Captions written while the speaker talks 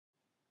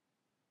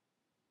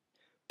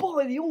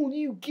Buy the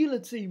all-new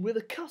Guillotine with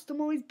a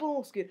customised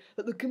basket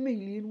at the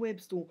Chameleon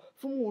Webstore.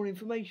 For more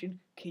information,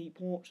 keep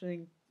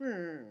watching.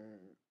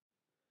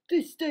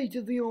 This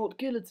state-of-the-art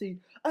guillotine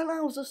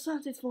allows a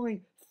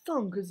satisfying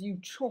thunk as you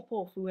chop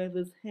off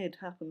whoever's head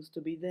happens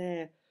to be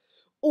there.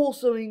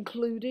 Also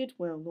included,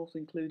 well not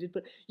included,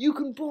 but you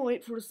can buy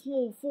it for a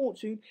small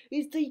fortune,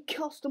 is the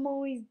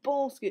customised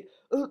basket,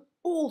 an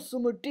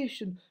awesome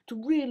addition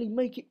to really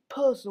make it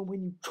personal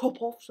when you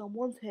chop off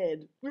someone's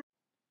head.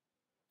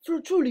 For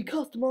a truly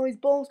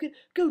customised basket,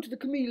 go to the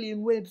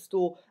Chameleon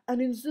Webstore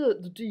and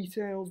insert the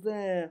details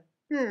there.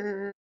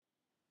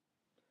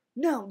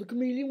 Now, the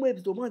Chameleon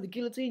Webstore, buy the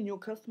Guillotine in your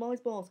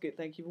customised basket.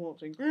 Thank you for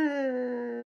watching.